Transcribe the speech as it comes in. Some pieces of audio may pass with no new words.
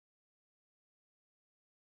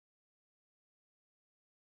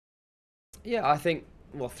Yeah, I think,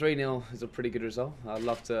 well, 3-0 is a pretty good result. I'd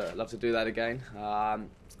love to do that again.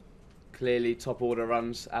 Clearly, top order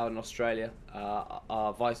runs out in Australia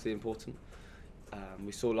are vitally important.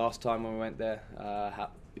 We saw last time when we went there how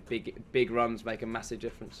big runs make a massive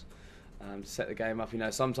difference to set the game up. You know,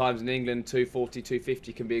 sometimes in England 240,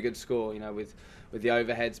 250 can be a good score. You know, with the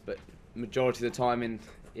overheads, but majority of the time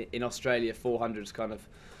in Australia 400 is kind of,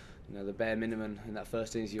 you know, the bare minimum in that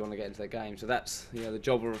first innings you want to get into the game. So that's, you know, the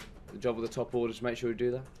job of the top order, to make sure we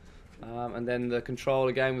do that. And then the control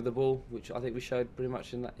again with the ball, which I think we showed pretty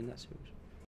much in that series.